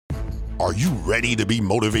Are you ready to be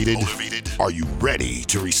motivated? Are you ready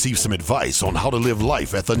to receive some advice on how to live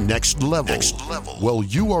life at the next level? Well,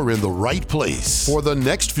 you are in the right place. For the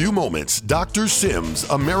next few moments, Dr. Sims,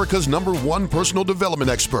 America's #1 personal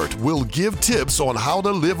development expert, will give tips on how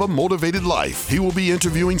to live a motivated life. He will be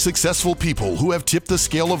interviewing successful people who have tipped the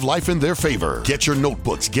scale of life in their favor. Get your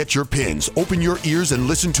notebooks, get your pens, open your ears, and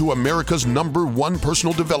listen to America's #1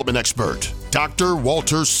 personal development expert, Dr.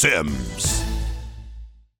 Walter Sims.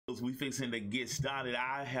 We fixing to get started.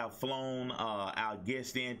 I have flown our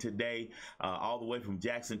guest in today all the way from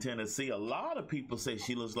Jackson, Tennessee. A lot of people say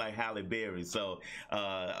she looks like Halle Berry, so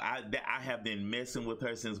I have been messing with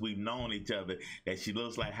her since we've known each other, that she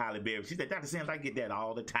looks like Halle Berry. She said, Dr. Sims, I get that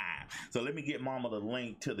all the time. So let me get Mama the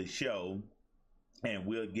link to the show, and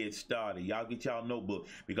we'll get started. Y'all get y'all notebook,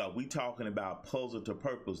 because we talking about puzzle to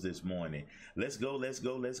purpose this morning. Let's go, let's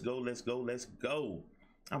go, let's go, let's go, let's go.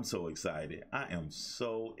 I'm so excited. I am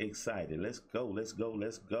so excited. Let's go, let's go,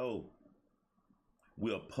 let's go.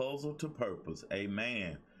 We are puzzled to purpose.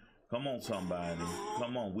 Amen. Come on, somebody.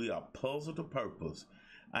 Come on. We are puzzled to purpose.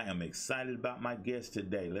 I am excited about my guest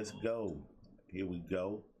today. Let's go. Here we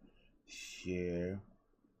go. Share.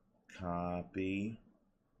 Copy.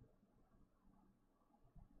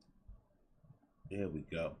 There we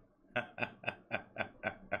go.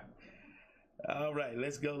 All right,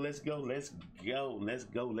 let's go, let's go, let's go, let's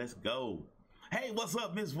go, let's go. Hey, what's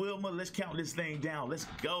up, Miss Wilma? Let's count this thing down. Let's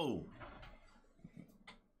go.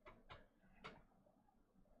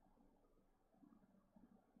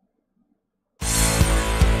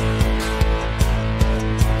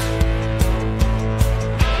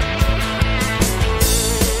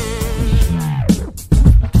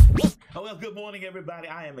 Well, good morning, everybody.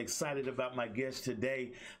 I am excited about my guest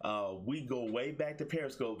today. We go way back to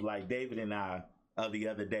Periscope, like David and I the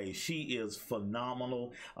other day. She is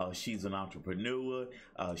phenomenal. She's an entrepreneur.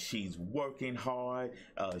 She's working hard.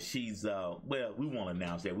 She's, well, we won't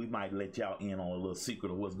announce that. We might let y'all in on a little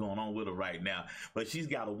secret of what's going on with her right now. But she's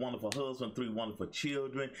got a wonderful husband, 3 wonderful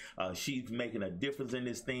children. She's making a difference in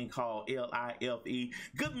this thing called LIFE.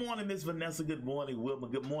 Good morning, Miss Vanessa. Good morning, Wilma.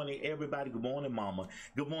 Good morning, everybody. Good morning, Mama.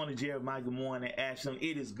 Good morning, Jeremiah. Good morning, Ashland.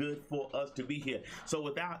 It is good for us to be here. So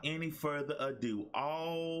without any further ado,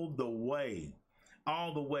 all the way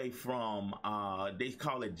from they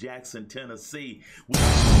call it Jackson, Tennessee. All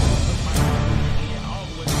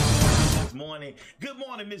the way this morning. Good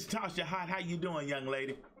morning, Miss Tasha Hart. How you doing, young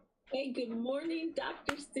lady? Hey, good morning,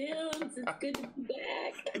 Dr. Sims. It's good to be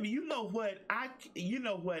back. I mean, you know what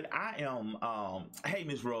I am. Hey,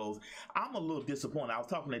 Miss Rose, I'm a little disappointed. I was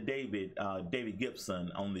talking to David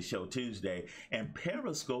Gibson on the show Tuesday, and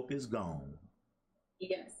Periscope is gone.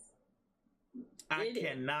 Yes. I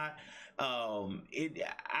cannot.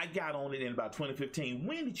 I got on it in about 2015.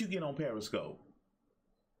 When did you get on Periscope?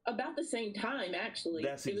 About the same time, actually.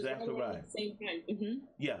 That's exactly right. At the same time. Mm-hmm.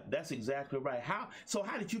 Yeah, that's exactly right. How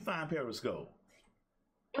did you find Periscope?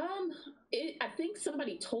 I think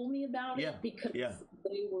somebody told me about it because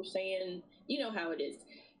they were saying, you know how it is.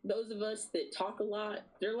 Those of us that talk a lot,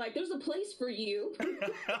 they're like, there's a place for you.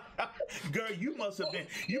 Girl, you must have been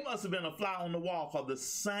a fly on the wall, because the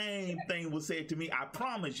same thing was said to me. I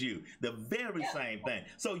promise you, the very same thing.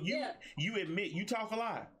 So you admit you talk a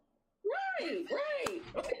lot. Right.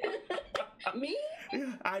 Me?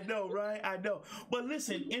 I know, right? I know. But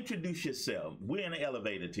listen, introduce yourself. We're in an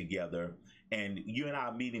elevator together, and you and I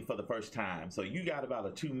are meeting for the first time. So you got about a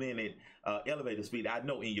 2-minute elevator speed, I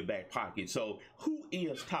know, in your back pocket. So who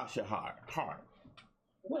is Tasha Hart?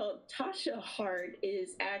 Well, Tasha Hart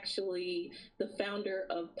is actually the founder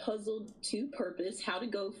of Puzzled to Purpose, how to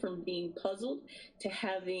go from being puzzled to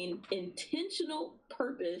having intentional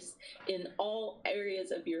purpose in all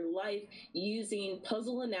areas of your life, using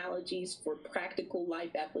puzzle analogies for practical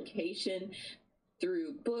life application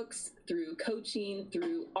through books, through coaching,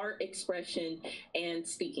 through art expression, and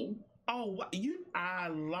speaking. Oh, I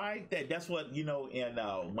like that. That's what,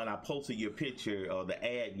 and when I posted your picture or the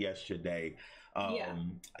ad yesterday,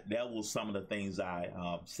 that was some of the things I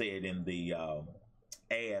said in the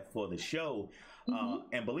ad for the show.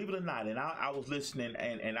 And believe it or not, and I was listening,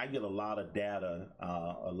 and I get a lot of data,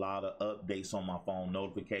 a lot of updates on my phone,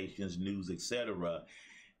 notifications, news, etc.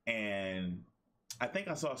 And I think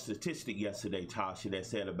I saw a statistic yesterday, Tasha, that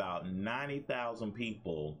said about 90,000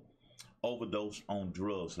 people overdosed on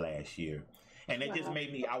drugs last year. And that just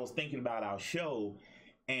made me, I was thinking about our show,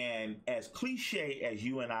 and as cliche as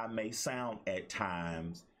you and I may sound at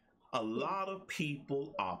times, a lot of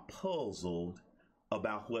people are puzzled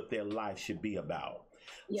about what their life should be about.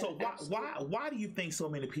 Yeah, so why do you think so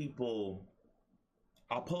many people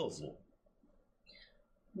are puzzled?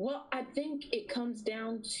 Well, I think it comes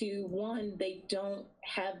down to one, they don't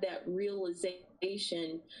have that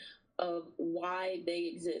realization of why they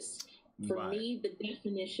exist. For Right. me, the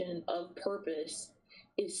definition of purpose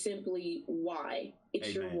is simply why.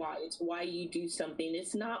 It's your Amen. why. It's why you do something.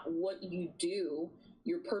 It's not what you do.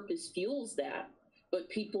 Your purpose fuels that. But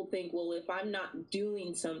people think, well, if I'm not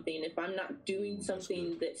doing something, if I'm not doing That's good.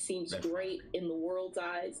 something that seems That's right. great in the world's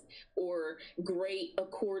eyes or great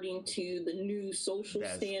according to the new social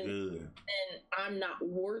That's standard, good. then I'm not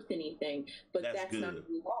worth anything. But That's that's not good.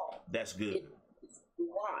 the law. That's good. It's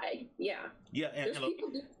why. Yeah. Yeah, There's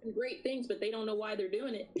people doing some great things, but they don't know why they're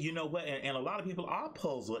doing it. you know what? And a lot of people are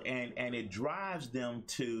puzzled, and it drives them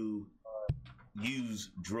to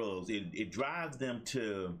use drugs. It drives them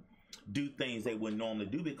to do things they wouldn't normally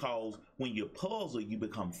do because when you're puzzled, you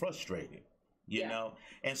become frustrated. You Yeah. know.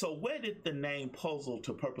 And so, where did the name Puzzle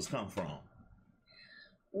to Purpose come from?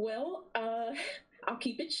 Well, I'll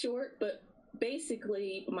keep it short, but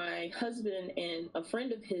basically, my husband and a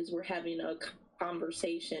friend of his were having a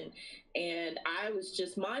conversation, and I was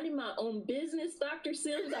just minding my own business, Dr.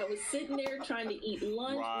 Sims. I was sitting there trying to eat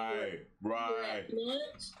lunch. Right, We were right. at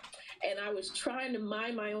lunch, and I was trying to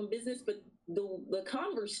mind my own business, but the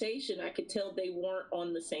conversation, I could tell they weren't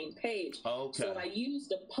on the same page. Okay. So I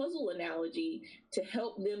used a puzzle analogy to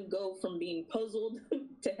help them go from being puzzled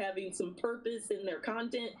to having some purpose in their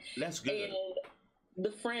content. That's good. And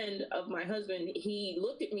the friend of my husband, he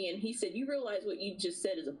looked at me and he said, "You realize what you just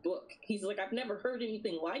said is a book." He's like, "I've never heard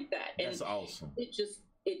anything like that." And That's awesome. It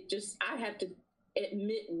just, I have to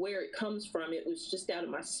admit where it comes from. It was just out of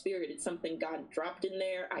my spirit. It's something God dropped in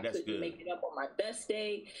there. I That's couldn't good. make it up on my best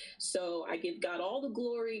day. So I give God all the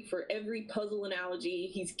glory for every puzzle analogy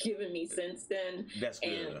he's given me since then. That's good.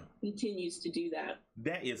 And continues to do that.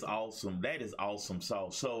 That is awesome. That is awesome.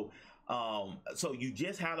 So you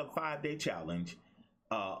just had a 5-day challenge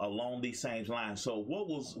along these same lines. So what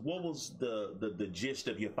was the gist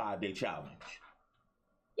of your 5-day challenge?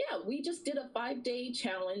 Yeah, we just did a 5-day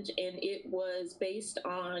challenge, and it was based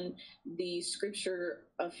on the scripture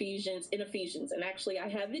Ephesians, and actually I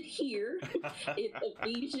have it here. It's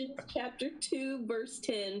Ephesians chapter 2, verse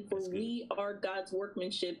 10, for we are God's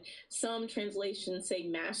workmanship. Some translations say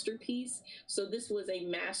masterpiece. So this was a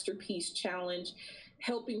masterpiece challenge,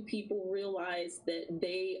 helping people realize that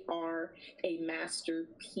they are a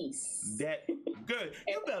masterpiece. That good.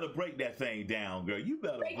 You better break that thing down, girl. You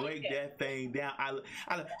better break that thing down.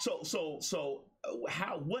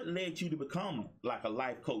 What led you to become like a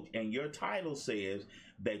life coach? And your title says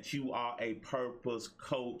that you are a purpose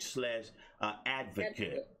coach /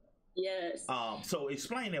 advocate. Yes. So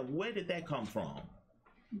explain that. Where did that come from?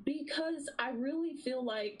 Because I really feel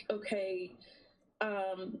like, okay,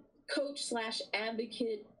 coach /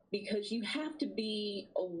 advocate, because you have to be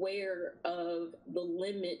aware of the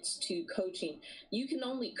limits to coaching. You can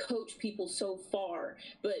only coach people so far,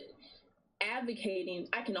 but advocating,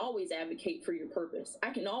 I can always advocate for your purpose.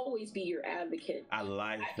 I can always be your advocate. I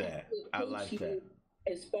like that. I like that.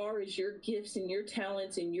 As far as your gifts and your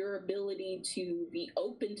talents and your ability to be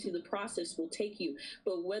open to the process will take you.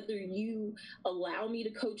 But whether you allow me to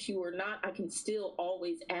coach you or not, I can still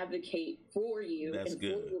always advocate for you. That's and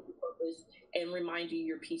good. for your purpose and remind you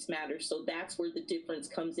your peace matters. So that's where the difference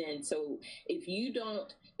comes in. So if you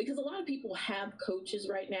don't, because a lot of people have coaches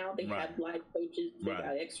right now, they have life coaches, they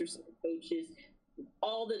got exercise coaches,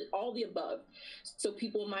 all the above. So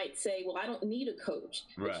people might say, well, I don't need a coach,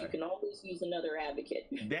 but you can always use another advocate.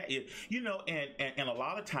 That is, and a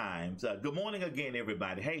lot of times, good morning again,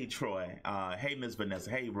 everybody. Hey, Troy. Hey, Miss Vanessa.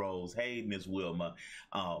 Hey, Rose. Hey, Miss Wilma.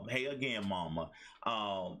 Hey again, Mama.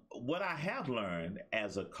 What I have learned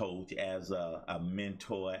as a coach, as a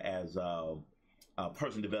mentor, as a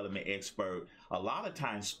person development expert, a lot of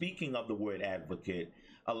times, speaking of the word advocate,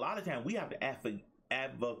 a lot of times we have to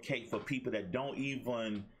advocate for people that don't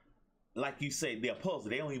even, like you say, they're puzzled.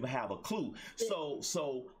 They don't even have a clue.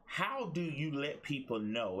 So how do you let people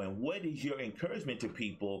know, and what is your encouragement to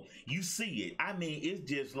people? You see it. I mean, it's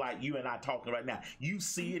just like you and I talking right now. You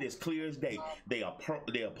see it as clear as day. They are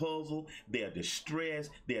puzzled. They are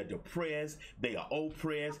distressed. They are depressed. They are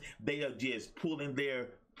oppressed. They are just pulling their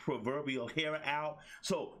proverbial hair out.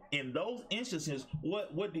 So in those instances,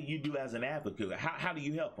 what do you do as an advocate? How do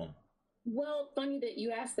you help them? Well, funny that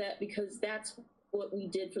you asked that, because that's what we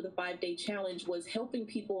did for the 5-day challenge, was helping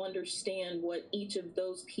people understand what each of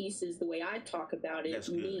those pieces, the way I talk about it,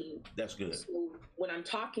 mean. That's good. So when I'm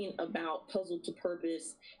talking about puzzle to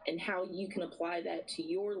purpose and how you can apply that to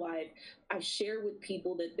your life, I share with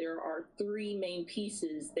people that there are 3 main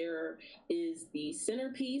pieces. There is the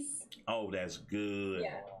centerpiece. Oh, that's good.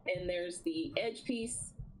 Yeah. And there's the edge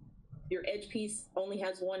piece. your edge piece only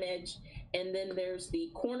has one edge, and then there's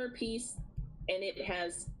the corner piece, and it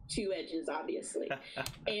has two edges, obviously.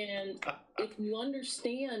 And if you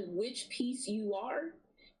understand which piece you are,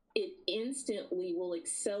 it instantly will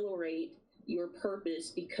accelerate your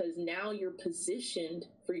purpose, because now you're positioned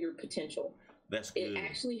for your potential. That's good. It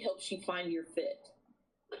actually helps you find your fit.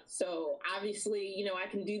 So obviously, you know, I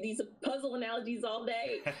can do these puzzle analogies all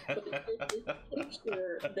day, but there's this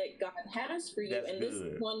picture that God has for you. That's and good. This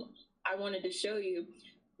is one I wanted to show you.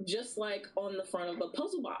 Just like on the front of a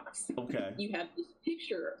puzzle box, okay, you have this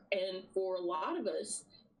picture. And for a lot of us,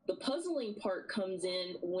 the puzzling part comes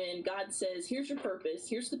in when God says, here's your purpose,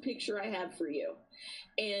 here's the picture I have for you.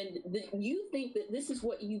 And you think that this is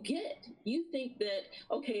what you get. You think that,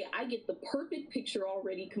 okay, I get the perfect picture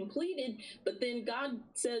already completed, but then God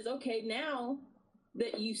says, okay, now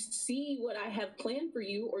that you see what I have planned for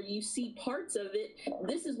you, or you see parts of it,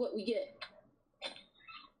 this is what we get.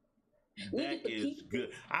 That is good.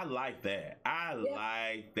 I like that. I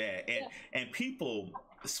like that. And people,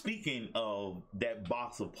 speaking of that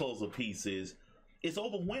box of puzzle pieces, it's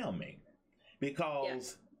overwhelming,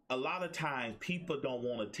 because a lot of times people don't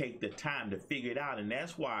want to take the time to figure it out, and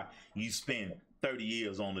that's why you spend 30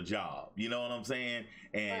 years on the job. You know what I'm saying?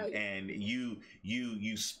 And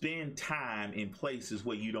you spend time in places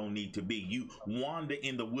where you don't need to be. You wander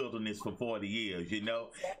in the wilderness for 40 years, you know,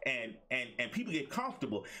 and people get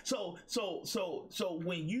comfortable. So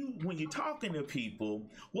when you're talking to people,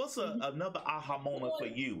 what's another aha moment for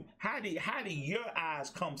you? How did your eyes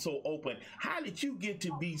come so open? How did you get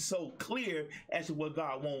to be so clear as to what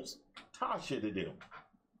God wants Tasha to do?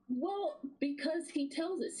 Well, because he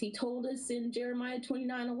tells us, he told us in Jeremiah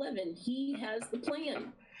 29:11, he has the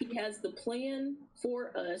plan. He has the plan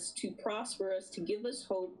for us to prosper us, to give us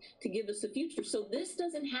hope, to give us a future. So this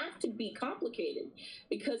doesn't have to be complicated,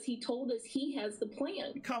 because he told us he has the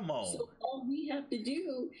plan. Come on. So all we have to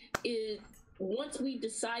do is, once we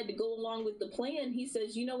decide to go along with the plan, he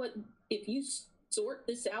says, you know what, if you sort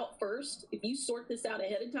this out first, if you sort this out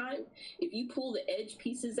ahead of time, if you pull the edge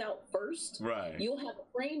pieces out first, right, you'll have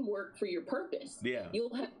a framework for your purpose. Yeah.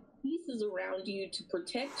 You'll have pieces around you to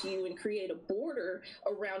protect you and create a border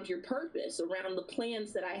around your purpose, around the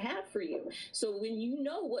plans that I have for you. So when you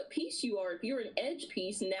know what piece you are, if you're an edge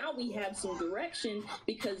piece, now we have some direction,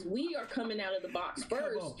 because we are coming out of the box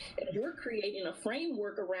first, and we're creating a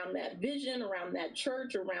framework around that vision, around that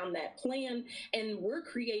church, around that plan, and we're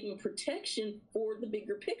creating protection for the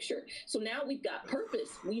bigger picture. So now we've got purpose.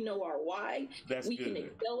 We know our why. That's we good. Can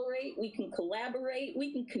accelerate. We can collaborate.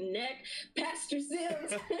 We can connect. Pastor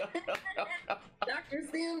Sims. Dr.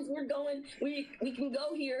 Sims, we're going, we can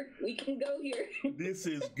go here. We can go here. This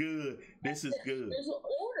is good. This is good. There's an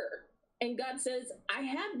order. And God says, I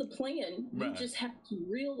have the plan. Right. You just have to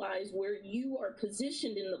realize where you are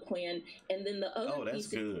positioned in the plan. And then the other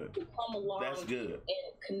pieces will come along. That's good. And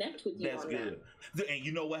connect with you. That's good. And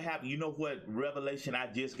you know what happened? You know what revelation I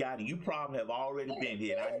just got? And you probably have already been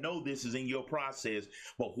here. And I know this is in your process.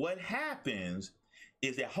 But what happens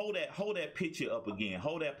is that hold that picture up again.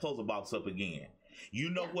 Hold that puzzle box up again. You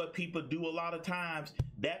know what people do a lot of times?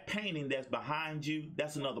 That painting that's behind you,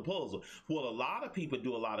 that's another puzzle. What a lot of people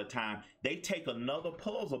do a lot of time, they take another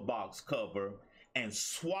puzzle box cover and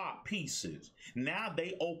swap pieces. Now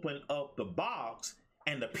they open up the box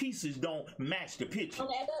and the pieces don't match the picture.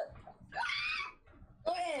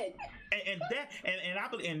 Go ahead.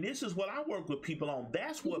 And this is what I work with people on.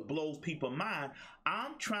 That's what blows people's mind.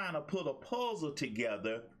 I'm trying to put a puzzle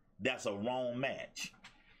together that's a wrong match.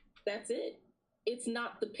 That's it. It's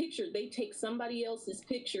not the picture. They take somebody else's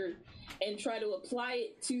picture and try to apply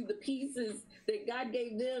it to the pieces that God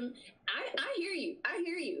gave them. I hear you. I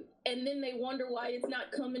hear you. And then they wonder why it's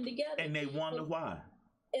not coming together. And they wonder why.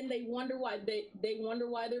 And they wonder why they wonder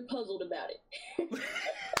why they're puzzled about it.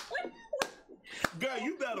 Girl,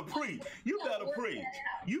 you better preach. You better preach.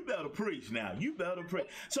 You better preach now. You better preach.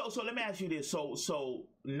 So let me ask you this. So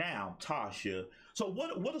now, Tasha, so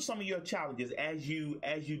what are some of your challenges as you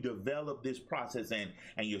develop this process and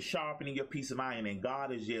you're sharpening your piece of iron, and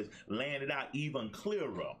God is just laying it out even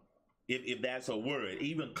clearer, if that's a word,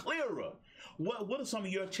 even clearer. What are some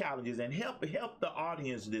of your challenges? And help the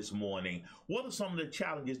audience this morning. What are some of the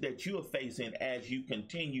challenges that you are facing as you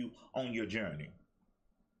continue on your journey?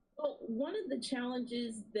 Well, one of the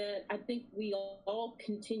challenges that I think we all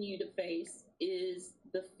continue to face is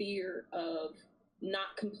the fear of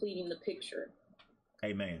not completing the picture.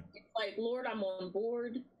 Amen. It's like, Lord, I'm on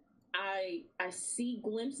board. I see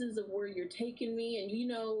glimpses of where you're taking me. And you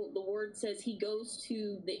know, the word says he goes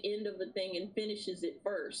to the end of a thing and finishes it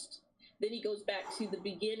first. then he goes back to the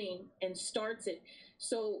beginning and starts it.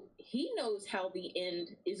 So he knows how the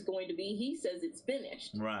end is going to be. He says it's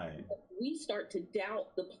finished. Right. We start to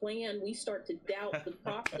doubt the plan. We start to doubt the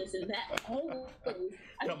process, and that whole.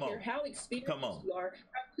 I don't care how experienced you are.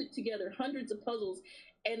 I've put together hundreds of puzzles,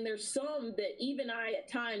 and there's some that even I,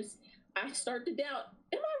 at times, I start to doubt.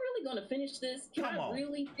 Am I really going to finish this? Can I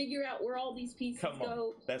really figure out where all these pieces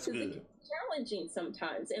go? That's good. It's challenging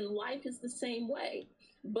sometimes, and life is the same way.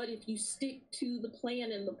 But if you stick to the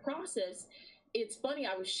plan and the process, it's funny.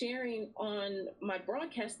 I was sharing on my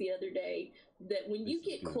broadcast the other day that when you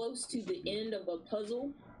get close to the end of a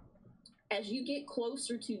puzzle, as you get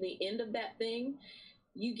closer to the end of that thing,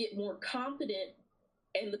 you get more confident,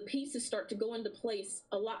 and the pieces start to go into place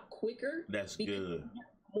a lot quicker. That's good. You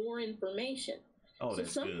have more information. So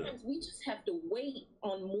sometimes we just have to wait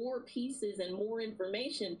on more pieces and more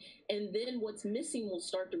information, and then what's missing will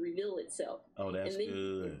start to reveal itself. Oh, that's good. And then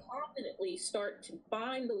you can confidently start to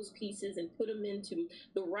find those pieces and put them into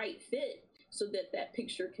the right fit so that that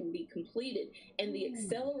picture can be completed. And the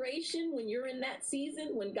acceleration, when you're in that season,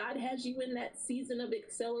 when God has you in that season of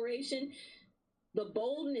acceleration, the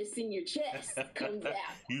boldness in your chest comes out.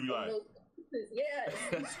 You like, yes,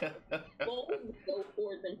 boldly go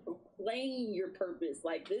forth and proclaim your purpose.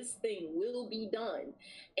 Like, this thing will be done,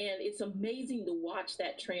 and it's amazing to watch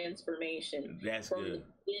that transformation. That's from good. The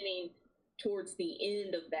beginning towards the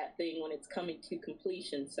end of that thing when it's coming to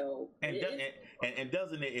completion. So, and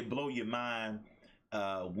doesn't it blow your mind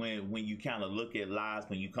when you kind of look at lives,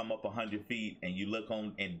 when you come up 100 feet and you look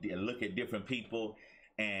on and look at different people,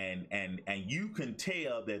 and you can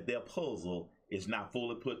tell that their puzzle is not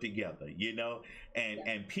fully put together, you know,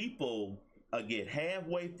 and people get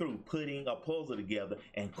halfway through putting a puzzle together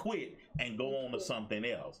and quit and go on to something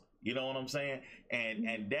else. You know what I'm saying?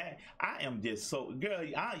 And that, I am just so, girl,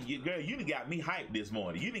 you done got me hyped this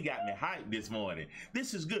morning. You done got me hyped this morning.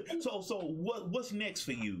 This is good. So what's next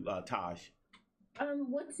for you, Tosh?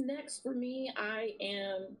 What's next for me? I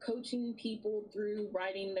am coaching people through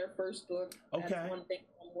writing their first book. Okay. That's one thing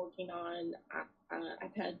I'm working on.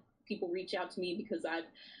 I've had people reach out to me because I've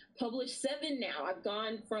published 7 now. I've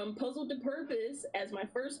gone from Puzzle to Purpose as my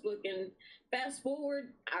first book, and fast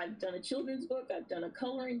forward, I've done a children's book, I've done a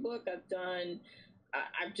coloring book, I've done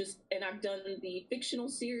the fictional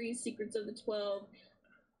series Secrets of the 12.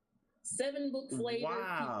 7 books later, people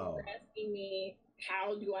are asking me,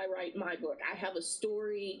 how do I write my book? I have a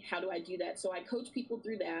story. How do I do that? So I coach people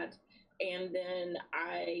through that, and then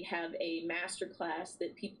I have a master class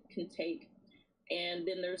that people can take. And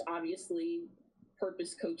then there's obviously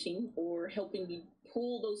purpose coaching, or helping you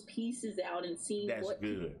pull those pieces out and seeing what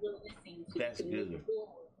people are missing to move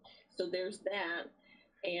forward. So there's that.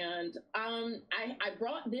 And I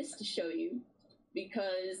brought this to show you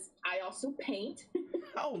because I also paint.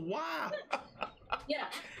 Oh, wow.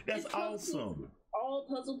 Yeah. That's awesome. All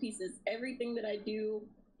puzzle pieces. Everything that I do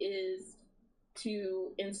is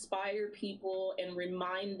to inspire people and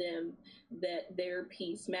remind them that their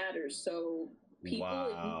piece matters. So people,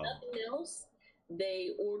 if nothing else, they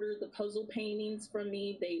order the puzzle paintings from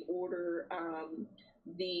me. They order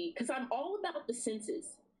because I'm all about the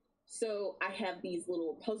senses. So I have these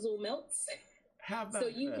little puzzle melts. How about so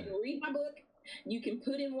you can read my book. You can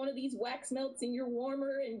put in one of these wax melts in your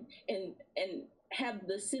warmer and have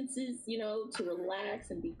the senses, you know, to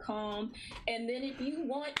relax and be calm. And then if you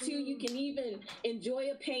want to, you can even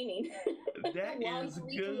enjoy a painting. That is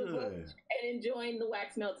good. And enjoying the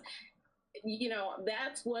wax melts. You know,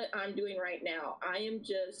 that's what I'm doing right now. I am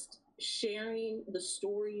just sharing the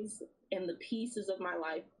stories and the pieces of my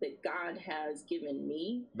life that God has given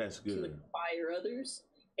me. That's good. To inspire others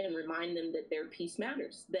and remind them that their piece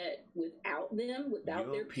matters. That without them, without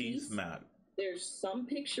your their piece matters. There's some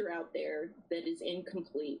picture out there that is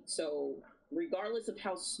incomplete. So regardless of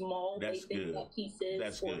how small they think that piece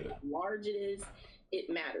is, or how large it is, it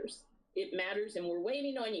matters. It matters, and we're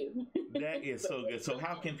waiting on you. That is so good. So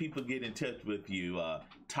how can people get in touch with you,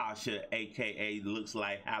 Tasha, a.k.a. looks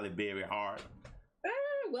like Halle Berry Hart?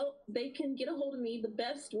 Well, they can get a hold of me. The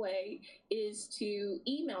best way is to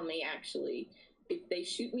email me, actually. If they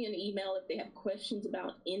shoot me an email, if they have questions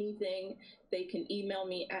about anything, they can email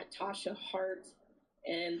me at Tasha Hart,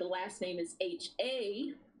 and the last name is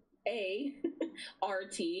H-A-R-T,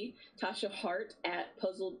 Tasha Hart at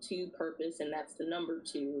Puzzle to Purpose, and that's the number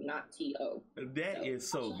 2, not T-O. That is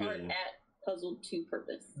so Tasha good. Hart at Puzzle to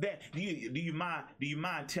Purpose. That do you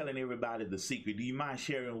mind telling everybody the secret? Do you mind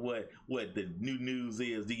sharing what the new news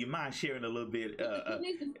is? Do you mind sharing a little bit?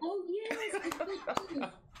 Oh yes.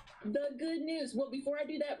 The good news. Well, before I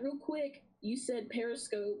do that, real quick, you said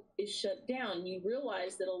Periscope is shut down. You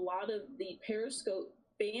realize that a lot of the Periscope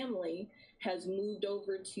family has moved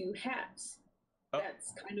over to HAPS. Oh.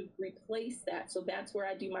 That's kind of replaced that. So that's where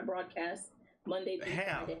I do my broadcast Monday through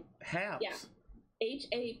Friday. HAPS. Yeah.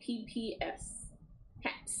 HAPPS.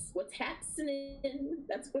 HAPS. What's happening?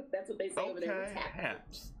 That's what they say over there. What's happening?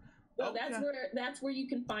 HAPS. So that's where you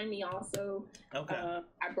can find me also. Okay.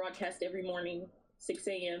 I broadcast every morning, 6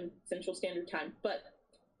 a.m. Central Standard Time. But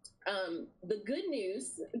the good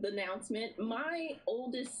news, the announcement, my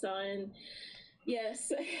oldest son, yes,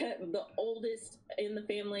 the oldest in the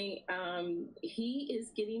family, he is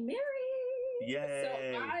getting married. Yay. So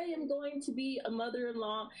I am going to be a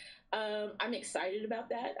mother-in-law. I'm excited about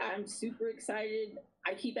that. I'm super excited.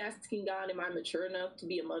 I keep asking God, am I mature enough to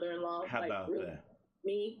be a mother-in-law? How about really? That?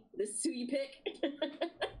 Me, this is who you pick.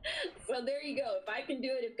 So there you go. If I can do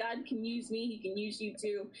it, if God can use me, he can use you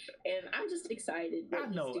too. And I'm just excited. I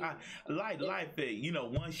know. Life,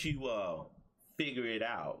 once you figure it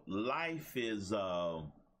out, life is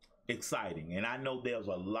exciting. And I know there's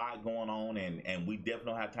a lot going on, and we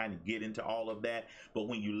definitely don't have time to get into all of that. But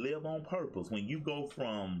when you live on purpose, when you go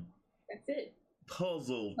from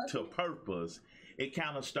puzzle to purpose, it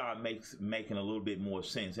kind of making a little bit more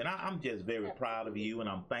sense. And I'm just very proud of you, and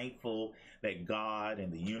I'm thankful that God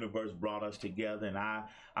and the universe brought us together. And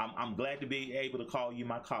I'm glad to be able to call you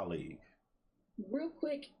my colleague. Real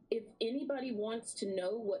quick, if anybody wants to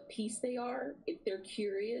know what piece they are, if they're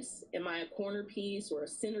curious, am I a corner piece or a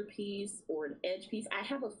center piece or an edge piece? I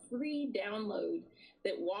have a free download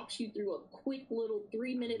that walks you through a quick little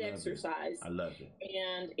 3-minute exercise. I love it.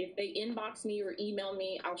 And if they inbox me or email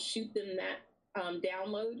me, I'll shoot them that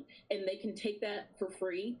download, and they can take that for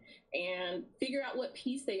free and figure out what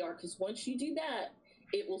piece they are. Because once you do that,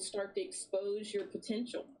 it will start to expose your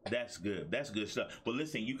potential. That's good. That's good stuff. But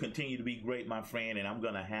listen, you continue to be great, my friend, and I'm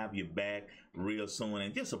going to have you back real soon.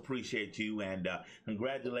 And just appreciate you, and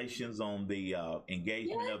congratulations on the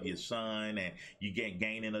engagement of your son, and you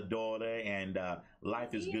gaining a daughter, and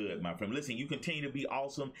life is good, my friend. Listen, you continue to be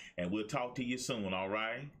awesome, and we'll talk to you soon, all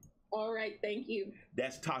right? All right, thank you.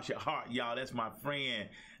 That's Tasha Hart, y'all. That's my friend.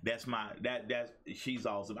 She's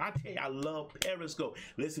awesome. I tell you, I love Periscope.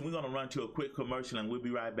 Listen, we're gonna run to a quick commercial, and we'll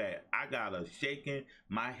be right back. I got a shaking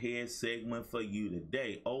my head segment for you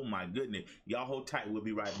today. Oh my goodness, y'all hold tight. We'll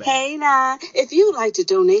be right back. Hey now, if you'd like to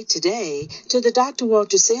donate today to the Dr.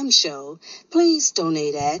 Walter Sims Show, please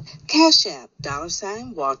donate at Cash App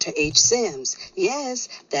 $Walter H. Sims. Yes,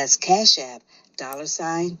 that's Cash App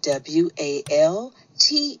 $WALTERHSIMS.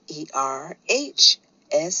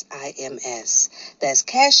 That's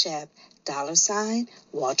Cash App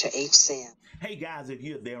 $Walter H. Sims. Hey guys, if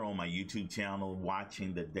you're there on my YouTube channel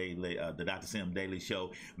watching the Dr. Sim Daily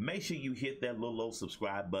Show, make sure you hit that little old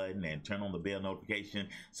subscribe button and turn on the bell notification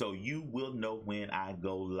so you will know when I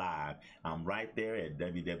go live. I'm right there at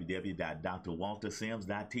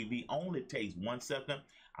www.drwaltersims.tv. Only takes 1 second.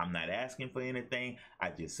 I'm not asking for anything.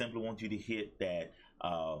 I just simply want you to hit that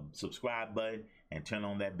subscribe button and turn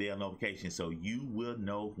on that bell notification so you will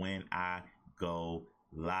know when I go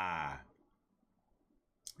live.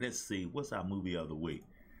 Let's see, what's our movie of the week?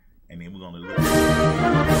 And then we're gonna look.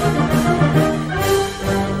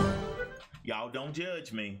 Y'all don't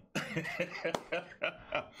judge me.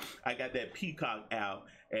 I got that Peacock out,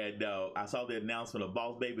 and I saw the announcement of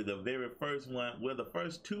Boss Baby, the very first one. Well, the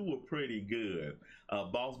first two were pretty good.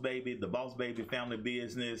 Boss Baby, the Boss Baby Family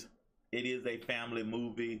Business. It is a family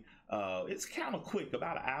movie. It's kind of quick,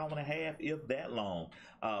 about an hour and a half, if that long.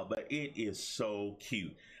 But it is so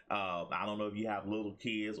cute. I don't know if you have little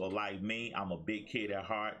kids or like me. I'm a big kid at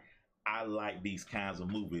heart. I like these kinds of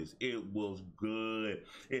movies. It was good.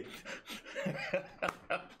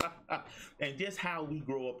 And just how we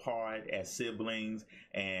grow apart as siblings,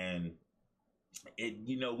 and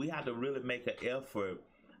we have to really make an effort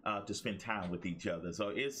to spend time with each other. So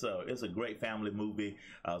it's a great family movie.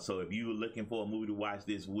 So if you're looking for a movie to watch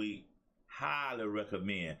this week, highly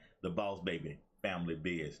recommend The Boss Baby Family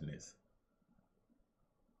Business.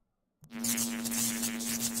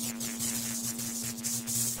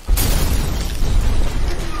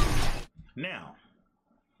 Now,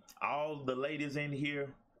 all the ladies in here,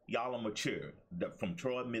 y'all are mature. From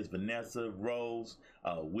Troy, Miss Vanessa, Rose,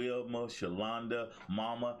 Wilma, Shalonda,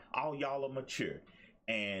 Mama, all y'all are mature.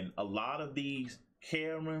 And a lot of these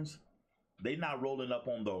Karens, they not rolling up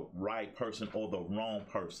on the right person or the wrong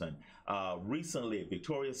person. Recently,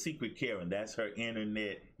 Victoria's Secret Karen, that's her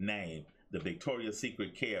internet name, the Victoria's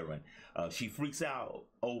Secret Karen. She freaks out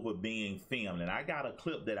over being filmed. And I got a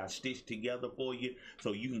clip that I stitched together for you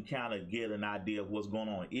so you can kind of get an idea of what's going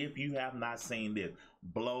on. If you have not seen this,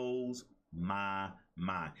 blows my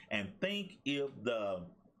mind. And think if the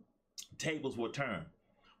tables were turned.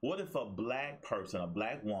 What if a black person, a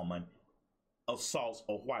black woman, assaults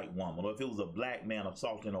a white woman, or if it was a black man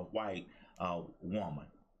assaulting a white woman?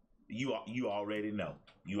 You already know.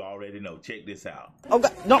 You already know. Check this out. Oh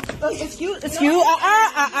God, no, excuse. Now you are.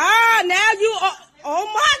 Oh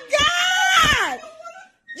my God!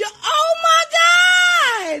 Oh my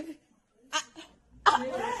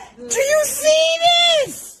God! Do you see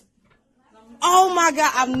this? Oh my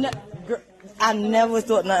God! I never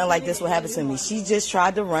thought nothing like this would happen to me. She just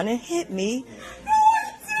tried to run and hit me,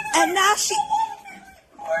 and now she.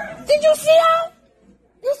 Did you see her?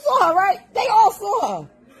 You saw her, right? They all saw her.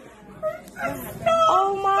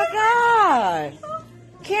 Oh my God!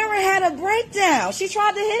 Karen had a breakdown. She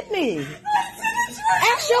tried to hit me.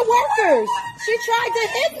 Ask your workers. She tried to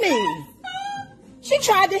hit me. She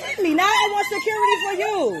tried to hit me. Now I want security for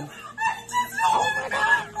you. Oh my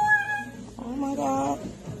God. Oh my God.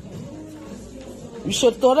 You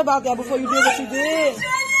should have thought about that before you did what you did.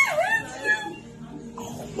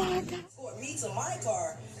 Oh my God. Me to my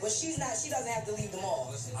car, but she doesn't have to leave the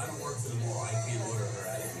mall. I don't work for the mall. I can't order her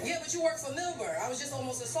out. Yeah, but you work for Milburn. I was just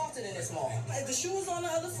almost assaulted in this mall. If the shoe was on the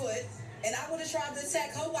other foot, and I would have tried to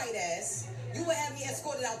attack her white ass, you would have me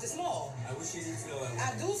escorted out this mall. I wish you didn't feel that way.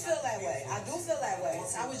 I do feel that way. I do feel that way.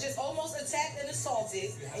 I was just almost attacked and assaulted,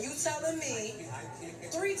 and you telling me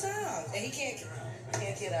 3 times, and he can't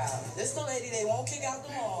get out. This the lady they won't kick out the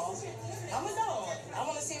mall. I'm a dog. I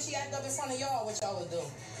want to see if she act up in front of y'all, what y'all would do.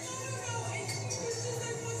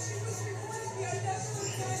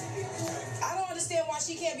 I don't understand why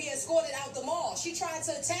she can't be escorted out the mall. She tried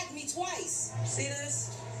to attack me twice. See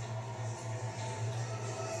this?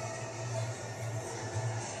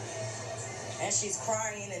 And she's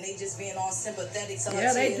crying, and they just being all sympathetic to her.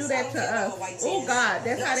 Yeah, they do that to us. Oh God,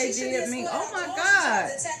 that's how they did me. Oh my God. She tried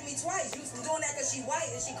to attack me twice. You doing that because she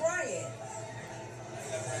white and she crying.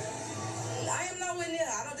 I am nowhere near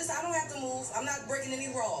her. I don't have to move. I'm not breaking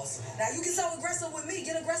any laws. Now you get so aggressive with me.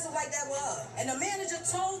 Get aggressive like that with her. And the manager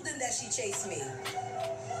told them that she chased me.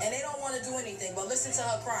 And they don't want to do anything but listen to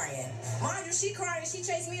her crying. Mind you, she crying. She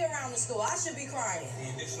chased me around the store. I should be crying.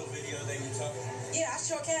 The initial video that you took? Yeah, I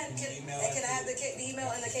sure can. Can I have the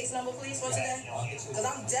email and the case number, please, for today? Because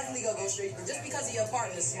I'm definitely going to go straight. Just because of your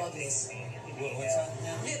partner's smugness. What's that?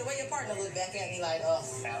 Yeah, the way your partner looked back at me like, I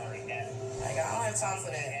don't have time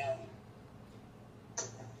for that.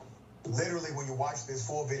 Literally, when you watch this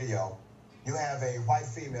full video, you have a white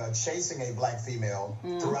female chasing a black female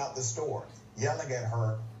throughout the store, yelling at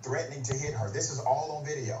her, threatening to hit her. This is all on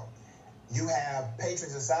video. You have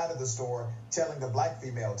patrons inside of the store telling the black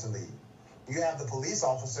female to leave. You have the police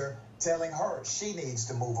officer telling her she needs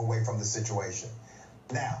to move away from the situation.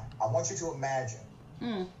 Now, I want you to imagine,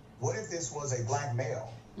 what if this was a black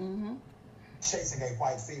male chasing a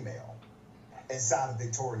white female inside of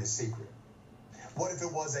Victoria's Secret? What if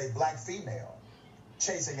it was a black female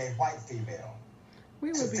chasing a white female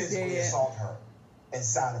to physically assault her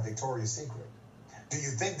inside of Victoria's Secret? Do you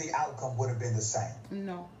think the outcome would have been the same?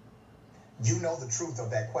 No. You know the truth of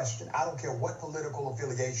that question. I don't care what political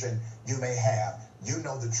affiliation you may have. You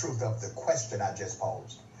know the truth of the question I just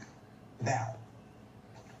posed. Now,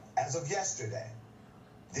 as of yesterday,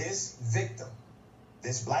 this victim,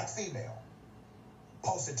 this black female,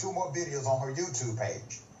 posted 2 more videos on her YouTube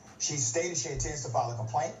page. She stated she intends to file a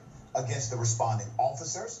complaint against the responding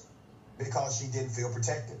officers because she didn't feel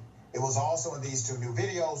protected. It was also in these 2 new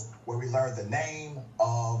videos where we learned the name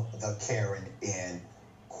of the Karen in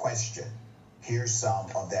question. Here's some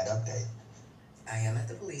of that update. I am at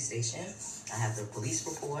the police station. I have the police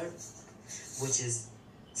report, which is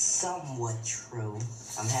somewhat true.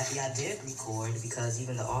 I'm happy I did record because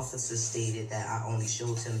even the officer stated that I only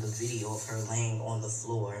showed him the video of her laying on the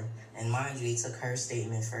floor. And mind you, they took her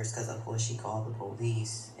statement first because, of course, she called the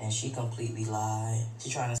police. And she completely lied. She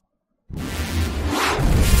trying to...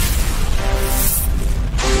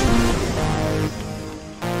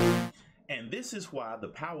 And this is why the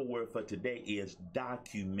power word for today is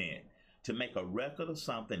document. To make a record of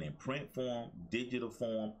something in print form, digital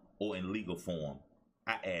form, or in legal form.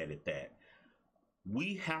 I added that.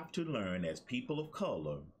 We have to learn as people of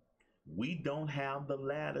color, we don't have the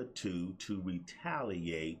latitude to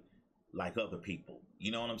retaliate like other people.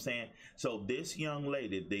 You know what I'm saying? So this young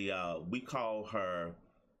lady, we call her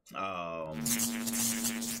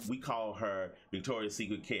Victoria's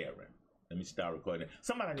Secret Karen. Let me start recording.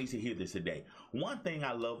 Somebody needs to hear this today. One thing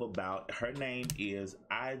I love about her name is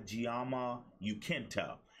Ijeoma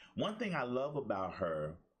Ukenta. One thing I love about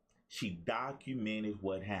her, she documented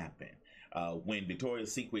what happened. When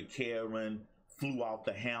Victoria's Secret Karen flew off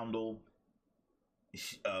the handle,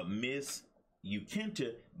 Miss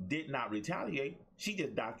Ukinta did not retaliate. She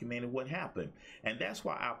just documented what happened. And that's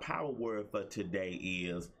why our power word for today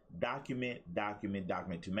is document, document,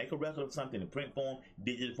 document. To make a record of something in print form,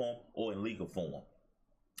 digital form, or in legal form.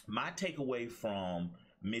 My takeaway from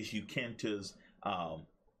Miss Ukinta's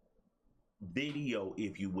video,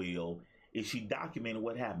 if you will, is she documented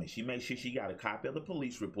what happened. She made sure she got a copy of the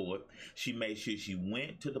police report. She made sure she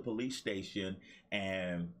went to the police station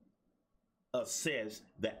and assessed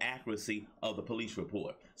the accuracy of the police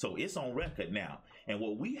report. So it's on record now. And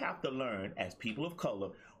what we have to learn as people of color,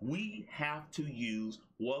 we have to use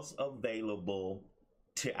what's available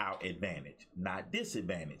to our advantage, not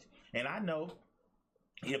disadvantage. And I know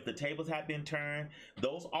if the tables had been turned,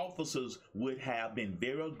 those officers would have been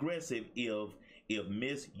very aggressive if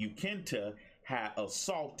Miss Ukinta had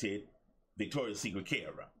assaulted Victoria's Secret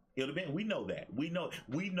Kara. It would have been. We know that. We know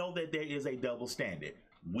that there is a double standard.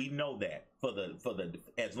 We know that for the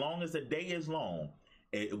as long as the day is long,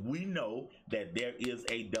 we know that there is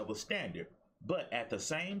a double standard. But at the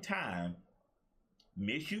same time,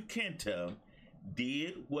 Miss Ukinta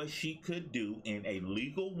did what she could do in a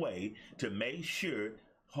legal way to make sure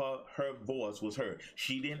her voice was heard.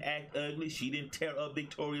 She didn't act ugly. She didn't tear up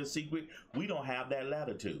Victoria's Secret. We don't have that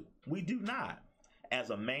latitude. We do not.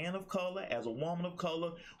 As a man of color, as a woman of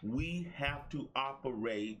color, we have to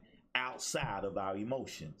operate outside of our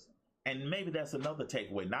emotions. And maybe that's another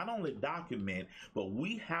takeaway. Not only document, but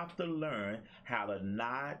we have to learn how to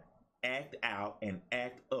not act out and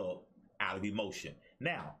act up out of emotion.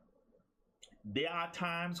 Now, there are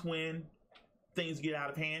times when things get out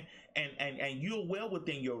of hand, and you're well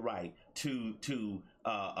within your right to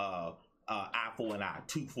eye for an eye,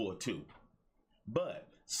 tooth for a tooth. But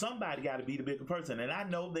somebody got to be the bigger person. And I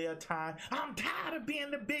know there are times I'm tired of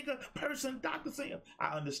being the bigger person, Dr. Sam.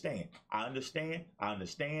 I understand.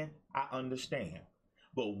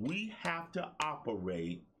 But we have to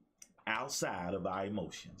operate outside of our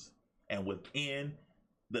emotions and within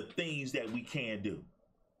the things that we can do.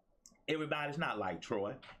 Everybody's not like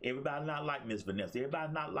Troy. Everybody's not like Miss Vanessa.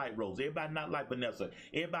 Everybody's not like Rose. Everybody's not like Vanessa.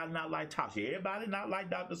 Everybody's not like Tasha. Everybody's not like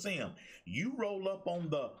Dr. Sim. You roll up on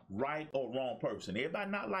the right or wrong person.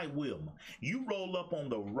 Everybody's not like Wilma. You roll up on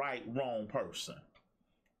the right, wrong person.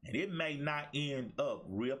 And it may not end up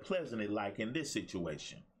real pleasantly like in this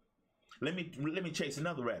situation. Let me chase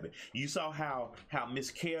another rabbit. You saw how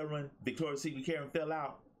Miss Karen, Victoria's Secret Karen, fell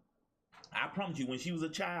out. I promise you, when she was a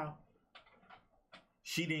child,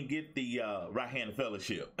 she didn't get the right-handed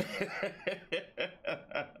fellowship.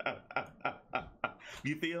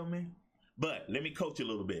 You feel me? But let me coach you a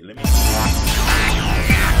little bit.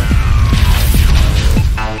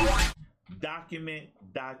 Document.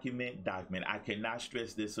 I cannot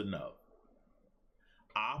stress this enough.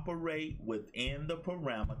 Operate within the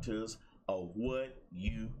parameters of what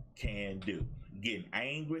you can do. Getting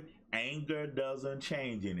angry, anger doesn't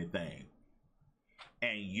change anything.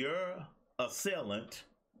 And your assailant,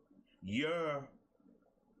 your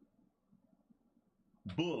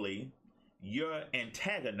bully, your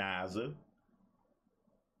antagonizer,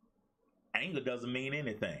 anger doesn't mean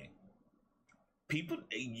anything. People,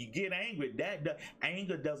 you get angry,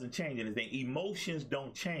 anger doesn't change anything. Emotions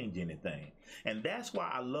don't change anything. And that's why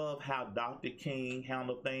I love how Dr. King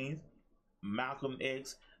handled things, Malcolm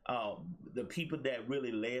X, the people that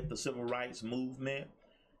really led the civil rights movement.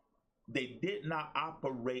 They did not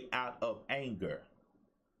operate out of anger.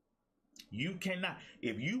 You cannot.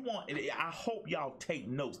 If you want, I hope y'all take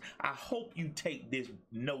notes. I hope you take this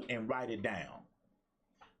note and write it down.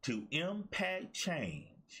 To impact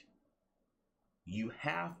change, you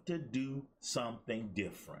have to do something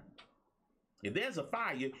different. If there's a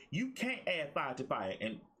fire, you can't add fire to fire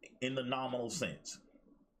in the nominal sense.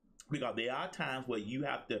 Because there are times where you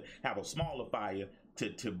have to have a smaller fire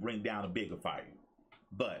to bring down a bigger fire.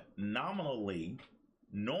 But normally,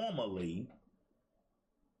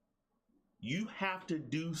 you have to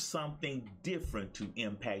do something different to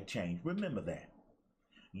impact change. Remember that.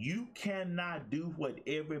 You cannot do what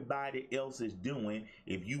everybody else is doing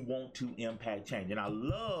if you want to impact change. And I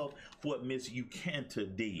love what Miss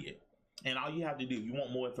Ukinta did. And all you have to do, if you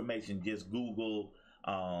want more information, just Google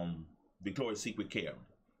Victoria's Secret Karen.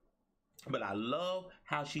 But I love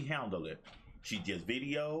how she handled it. She just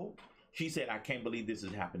videoed. She said, I can't believe this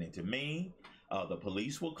is happening to me. The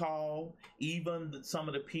police will call. Even some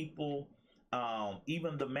of the people,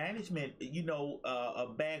 even the management,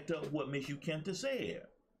 backed up what Miss Ukinta said.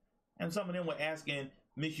 And some of them were asking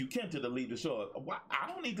Miss Ukinta to leave the show. I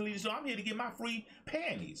don't need to leave the show. I'm here to get my free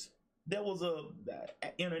panties. There was a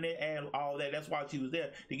internet ad, all that. That's why she was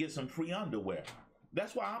there, to get some free underwear.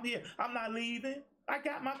 That's why I'm here. I'm not leaving. I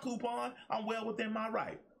got my coupon. I'm well within my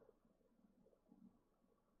right.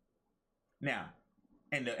 Now,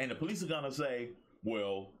 and the police are gonna say,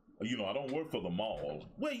 well, you know, I don't work for the mall.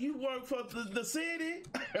 Well, you work for the city.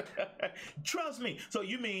 Trust me. So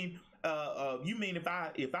you mean if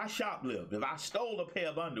I shoplift, if I stole a pair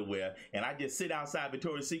of underwear and I just sit outside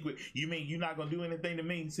Victoria's Secret, you mean you're not gonna do anything to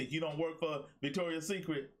me since you don't work for Victoria's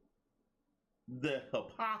Secret? The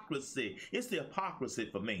hypocrisy. It's the hypocrisy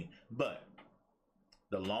for me. But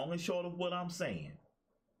the long and short of what I'm saying,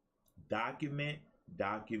 document,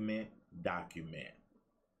 document, document.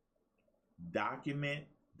 Document,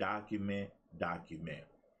 document, document.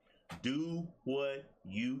 Do what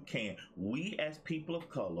you can. We as people of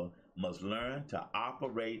color must learn to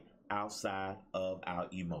operate outside of our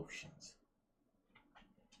emotions.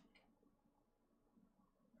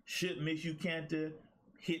 Should Miss Ukanta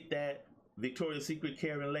hit that Victoria's Secret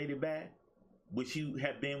Karen lady back, which you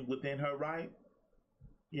have been within her right?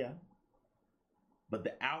 Yeah. But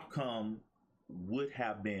the outcome would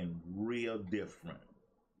have been real different.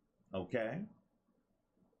 Okay?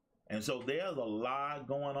 And so there's a lot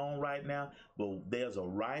going on right now, but there's a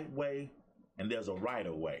right way and there's a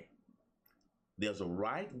righter way. There's a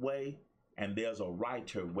right way and there's a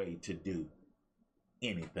righter way to do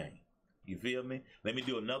anything. You feel me? Let me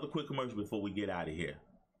do another quick commercial before we get out of here.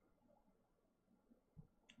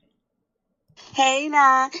 Hey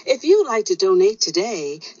now, if you'd like to donate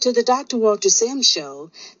today to the Dr. Walter Sims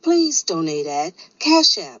Show, please donate at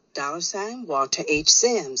Cash App, $Walter H.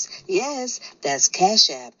 Sims. Yes, that's Cash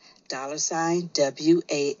App,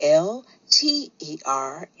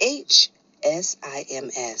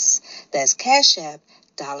 $WalterHSIMS. That's Cash App,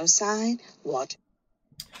 $Walter.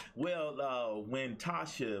 Well, when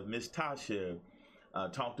Miss Tasha,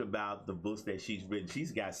 talked about the books that she's written,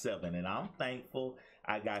 she's got 7, and I'm thankful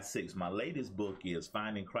I got 6. My latest book is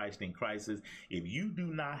Finding Christ in Crisis. If you do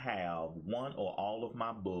not have one or all of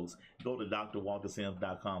my books, go to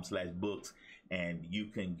drwaltersims.com/books and you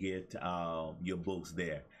can get your books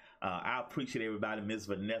there. I appreciate everybody. Miss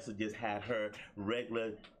Vanessa just had her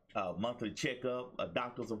regular monthly checkup, a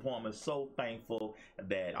doctor's appointment. So thankful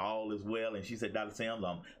that all is well. And she said, Dr. Sims,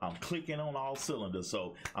 I'm clicking on all cylinders.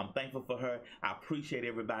 So I'm thankful for her. I appreciate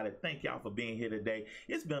everybody. Thank y'all for being here today.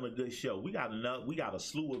 It's been a good show. We got a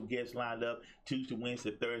slew of guests lined up Tuesday,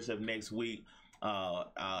 Wednesday, Thursday of next week.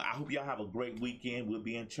 I hope y'all have a great weekend. We'll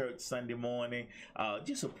be in church Sunday morning.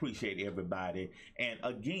 Just appreciate everybody. And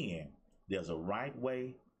again, there's a right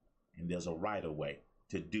way and there's a righter way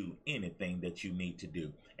to do anything that you need to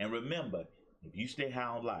do. And remember, if you stay high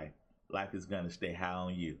on life, life is going to stay high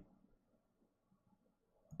on you.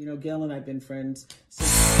 You know, Gail and I've been friends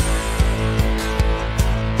since